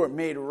you were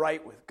made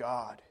right with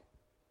God.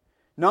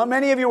 Not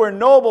many of you were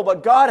noble,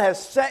 but God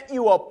has set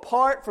you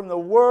apart from the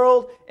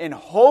world in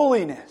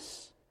holiness.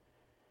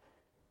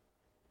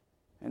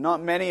 And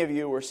not many of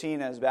you were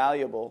seen as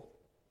valuable,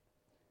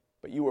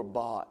 but you were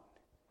bought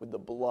with the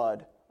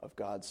blood of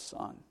God's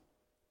Son.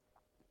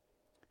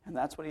 And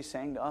that's what he's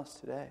saying to us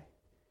today.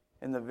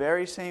 In the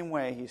very same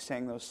way, he's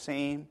saying those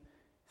same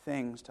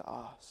things to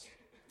us.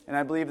 And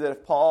I believe that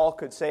if Paul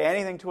could say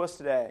anything to us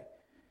today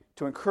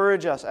to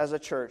encourage us as a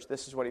church,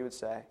 this is what he would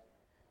say.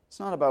 It's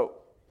not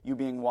about you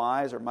being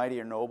wise or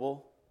mighty or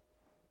noble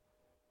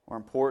or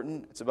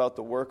important. It's about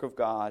the work of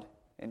God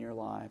in your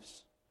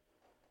lives.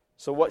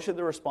 So what should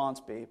the response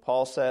be?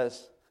 Paul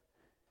says,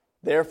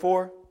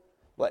 "Therefore,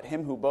 let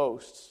him who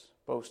boasts,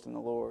 boast in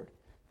the Lord."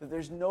 That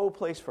there's no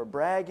place for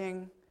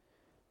bragging,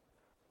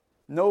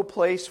 no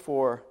place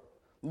for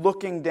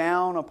looking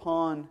down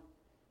upon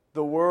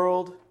the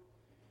world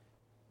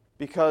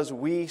because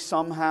we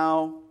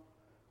somehow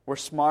were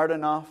smart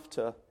enough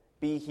to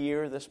be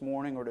here this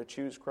morning or to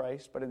choose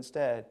Christ. But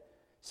instead,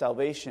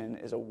 salvation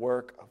is a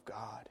work of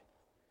God.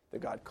 That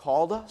God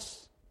called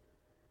us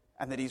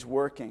and that he's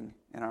working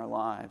in our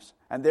lives.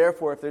 And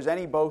therefore, if there's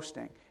any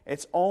boasting,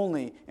 it's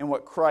only in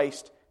what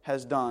Christ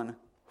has done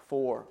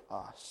for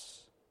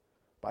us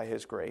by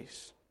his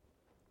grace.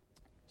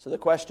 So the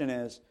question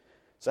is,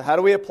 so how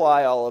do we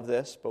apply all of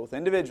this, both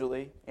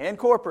individually and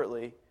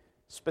corporately,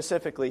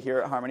 specifically here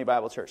at Harmony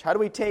Bible Church? How do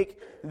we take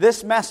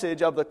this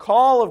message of the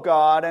call of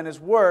God and his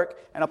work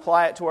and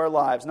apply it to our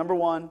lives? Number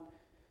one,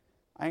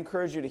 I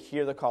encourage you to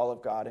hear the call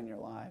of God in your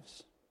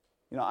lives.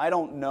 You know, I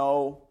don't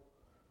know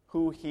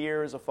who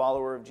here is a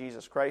follower of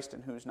Jesus Christ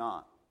and who's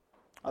not,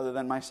 other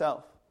than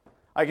myself.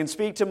 I can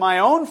speak to my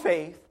own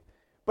faith,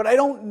 but I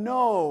don't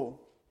know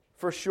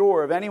for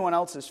sure of anyone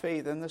else's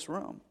faith in this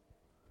room.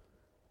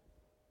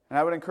 And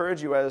I would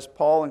encourage you, as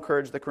Paul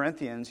encouraged the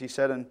Corinthians, he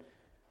said in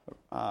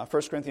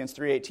 1 Corinthians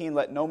 3:18,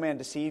 "Let no man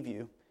deceive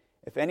you.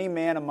 If any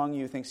man among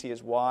you thinks he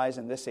is wise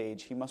in this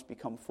age, he must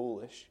become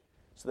foolish,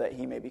 so that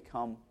he may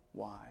become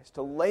wise."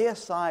 To lay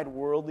aside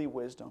worldly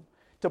wisdom,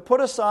 to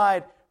put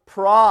aside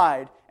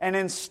pride, and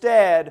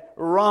instead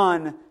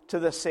run to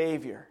the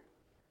Savior,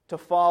 to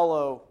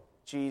follow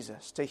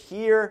Jesus, to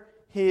hear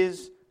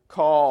his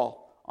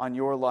call on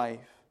your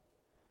life.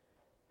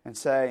 and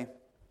say,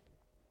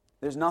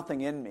 there's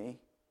nothing in me.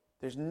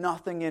 There's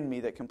nothing in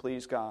me that can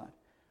please God.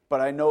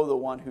 But I know the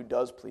one who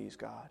does please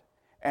God.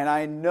 And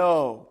I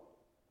know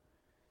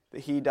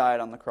that He died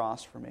on the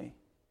cross for me.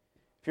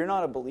 If you're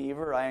not a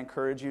believer, I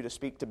encourage you to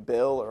speak to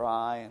Bill or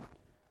I, and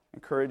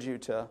encourage you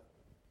to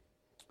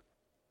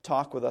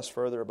talk with us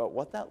further about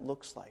what that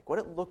looks like, what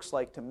it looks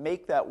like to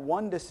make that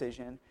one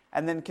decision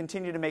and then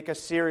continue to make a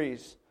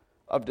series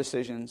of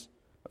decisions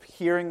of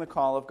hearing the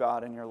call of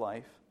God in your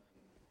life.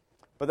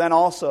 But then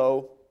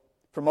also,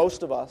 for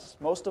most of us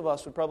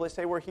would probably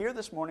say we're here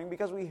this morning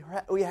because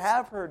we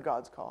have heard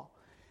God's call.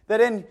 That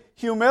in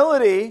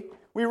humility,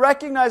 we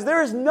recognize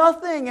there is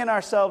nothing in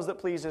ourselves that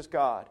pleases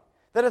God.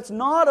 That it's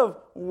not of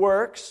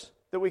works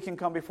that we can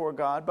come before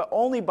God, but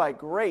only by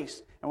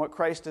grace and what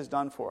Christ has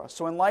done for us.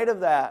 So in light of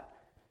that,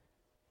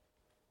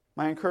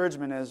 my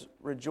encouragement is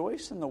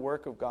rejoice in the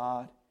work of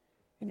God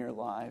in your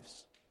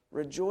lives.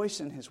 Rejoice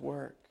in His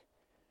work.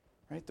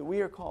 Right? That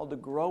we are called to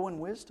grow in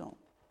wisdom.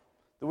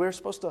 That we're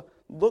supposed to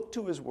look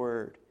to His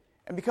Word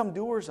and become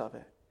doers of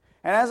it.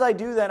 And as I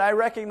do that, I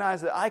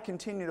recognize that I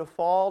continue to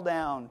fall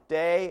down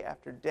day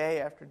after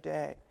day after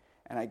day.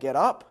 And I get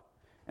up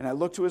and I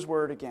look to His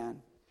Word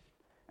again.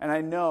 And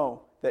I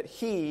know that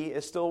He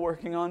is still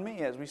working on me,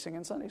 as we sing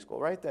in Sunday school,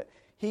 right? That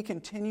He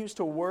continues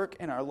to work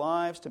in our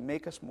lives to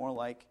make us more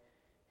like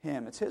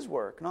Him. It's His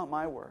work, not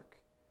my work.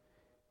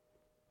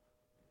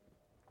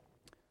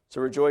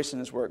 So rejoice in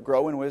His work.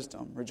 Grow in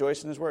wisdom.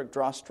 Rejoice in His work.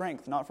 Draw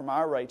strength, not from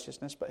our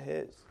righteousness, but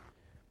His.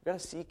 We've got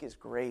to seek His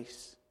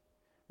grace.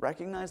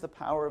 Recognize the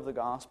power of the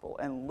gospel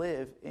and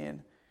live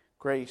in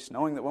grace,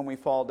 knowing that when we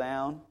fall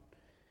down,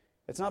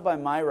 it's not by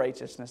my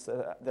righteousness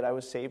that I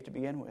was saved to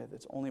begin with.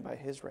 It's only by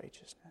His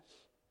righteousness.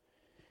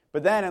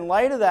 But then, in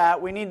light of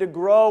that, we need to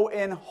grow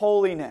in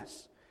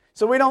holiness.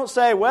 So we don't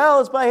say,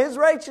 well, it's by His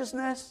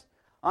righteousness.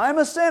 I'm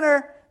a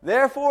sinner.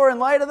 Therefore, in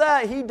light of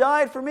that, He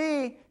died for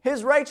me.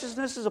 His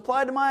righteousness is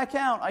applied to my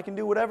account. I can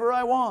do whatever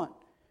I want.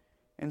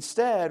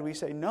 Instead, we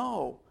say,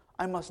 no,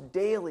 I must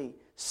daily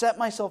set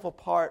myself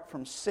apart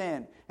from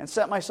sin and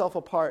set myself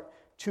apart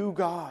to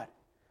God.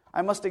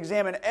 I must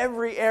examine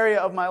every area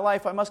of my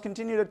life. I must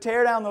continue to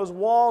tear down those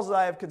walls that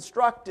I have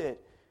constructed.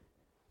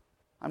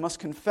 I must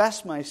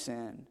confess my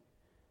sin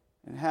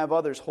and have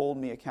others hold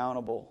me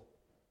accountable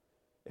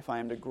if I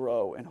am to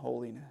grow in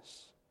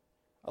holiness.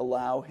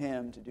 Allow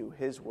Him to do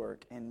His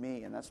work in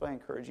me, and that's what I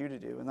encourage you to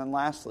do. And then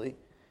lastly,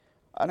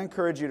 I'd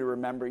encourage you to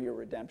remember your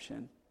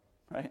redemption,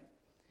 right?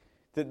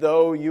 That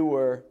though you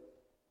were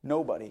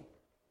nobody,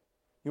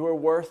 you were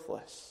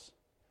worthless,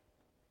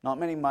 not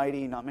many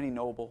mighty, not many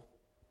noble,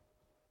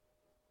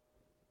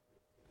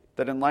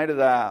 that in light of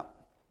that,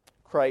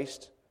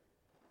 Christ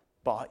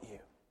bought you.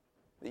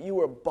 That you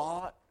were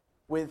bought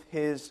with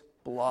His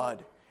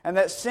blood. And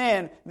that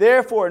sin,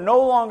 therefore,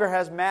 no longer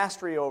has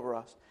mastery over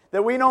us.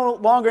 That we no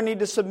longer need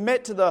to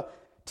submit to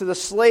the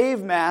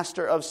slave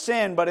master of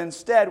sin, but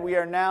instead we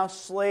are now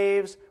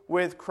slaves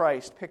with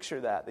Christ.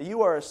 Picture that. That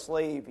you are a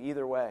slave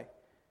either way.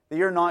 That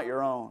you're not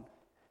your own.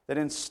 That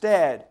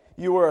instead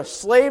you were a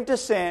slave to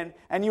sin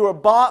and you were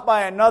bought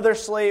by another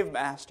slave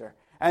master.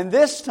 And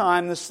this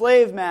time, the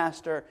slave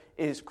master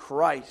is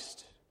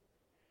Christ.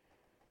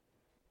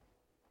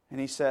 And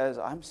He says,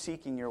 I'm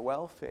seeking your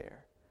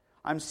welfare.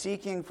 I'm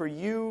seeking for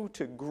you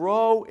to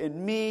grow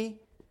in me.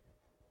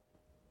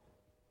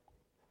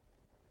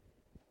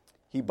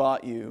 He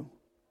bought you.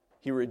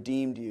 He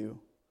redeemed you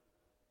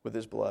with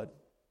His blood.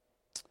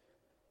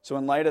 So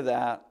in light of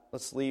that,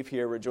 let's leave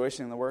here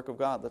rejoicing in the work of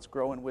God. Let's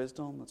grow in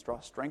wisdom. Let's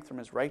draw strength from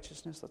His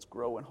righteousness. Let's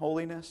grow in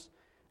holiness.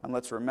 And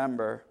let's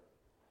remember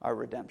our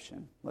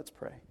redemption. Let's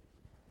pray.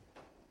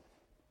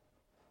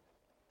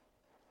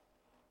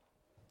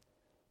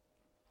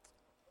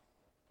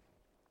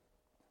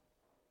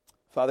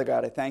 Father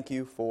God, I thank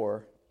You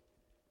for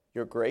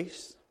Your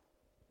grace.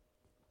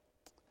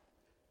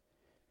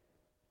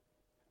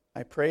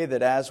 I pray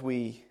that as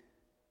we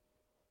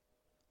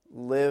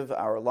live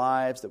our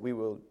lives, that we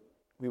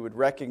would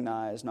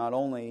recognize not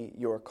only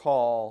Your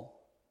call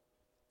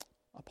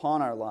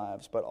upon our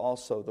lives, but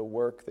also the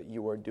work that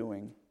You are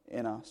doing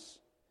in us.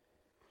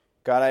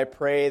 God, I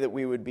pray that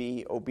we would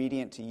be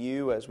obedient to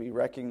You as we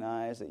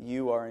recognize that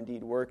You are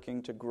indeed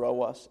working to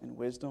grow us in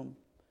wisdom,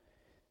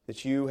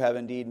 that You have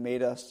indeed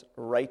made us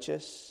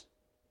righteous,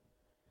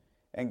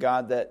 and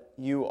God, that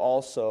You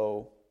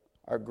also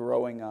are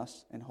growing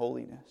us in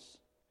holiness.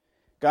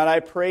 God, I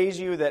praise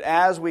You that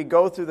as we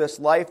go through this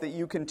life, that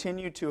You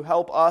continue to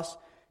help us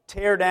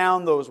tear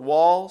down those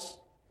walls,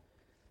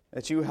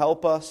 that You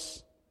help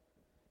us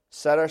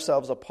set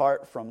ourselves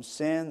apart from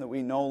sin, that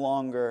we no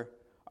longer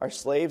are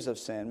slaves of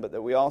sin, but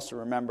that we also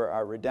remember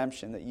our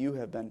redemption, that You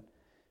have been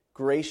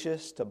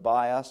gracious to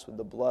buy us with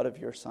the blood of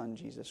Your Son,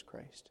 Jesus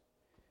Christ.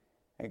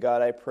 And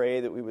God, I pray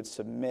that we would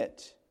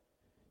submit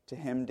to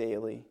Him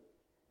daily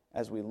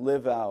as we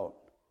live out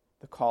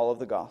the call of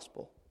the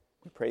gospel.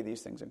 We pray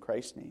these things in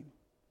Christ's name.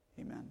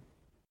 Amen.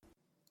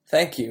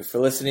 Thank you for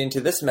listening to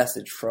this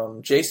message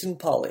from Jason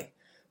Pauley,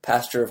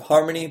 pastor of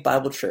Harmony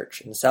Bible Church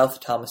in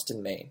South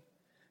Thomaston, Maine.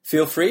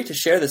 Feel free to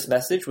share this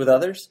message with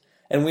others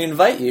And we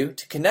invite you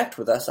to connect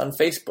with us on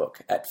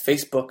Facebook at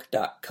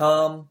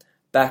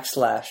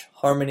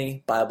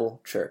facebook.com/Harmony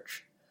Bible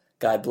Church.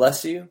 God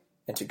bless you,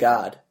 and to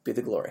God be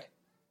the glory.